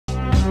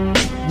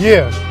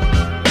Yeah.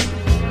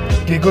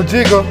 Giggle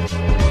Jiggle.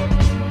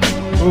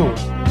 Ooh.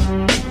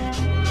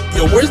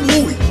 Yo, where's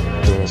Louis?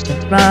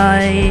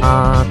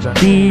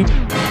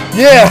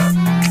 Yeah.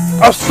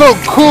 I'm so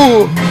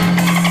cool.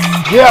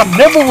 Yeah, I'm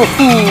never with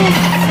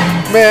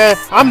fools. Man,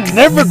 I'm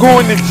never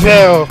going to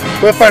jail.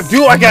 But if I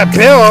do, I got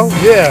bail.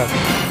 Yeah.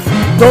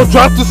 Don't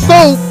drop the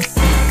soap.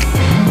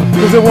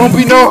 Cause there won't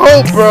be no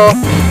hope, bro.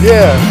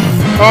 Yeah.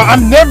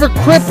 I'm never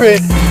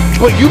crippin',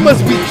 but you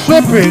must be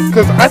trippin',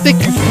 cause I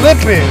think you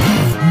slippin'.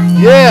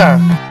 Yeah.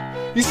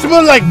 You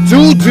smell like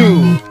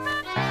doo-doo.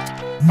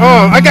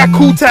 I got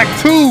cool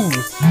tattoos.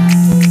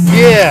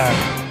 Yeah.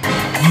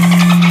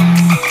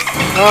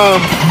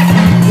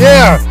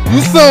 Yeah.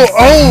 You so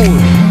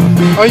old.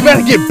 Oh, you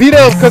better get beat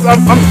up cause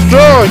I'm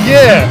strong.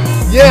 Yeah.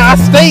 Yeah, I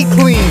stay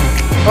clean.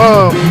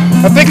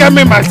 I think I'm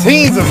in my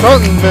teens or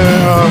something,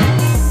 man.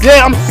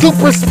 Yeah, I'm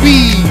super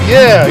speed.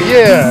 Yeah,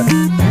 yeah.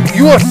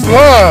 You a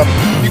slob.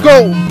 You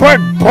go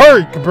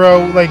bark,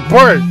 bro. Like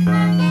bark.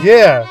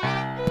 Yeah.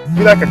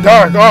 Be like a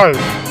dog. Oh,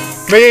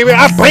 man,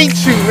 I bite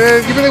you,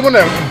 man. You really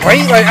wanna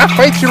bite? Like I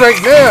fight you right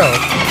now.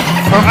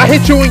 I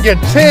hit you in your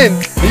chin.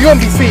 And you're gonna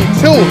be seeing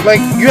two.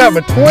 Like you have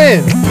a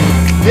twin.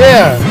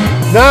 Yeah.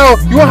 Now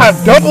you gonna have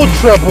double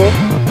trouble.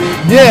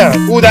 Yeah.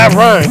 Ooh, that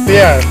rhymes.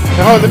 Yeah.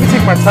 Now hold on, let me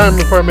take my time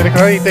for a minute,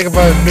 cause I didn't think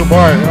about this new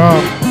bar.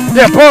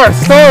 Yeah, bar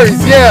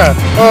stories. Yeah.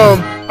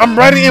 I'm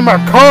riding in my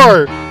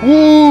car.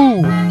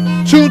 Woo.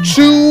 Choo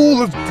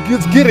choo.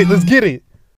 Let's get it. Let's get it.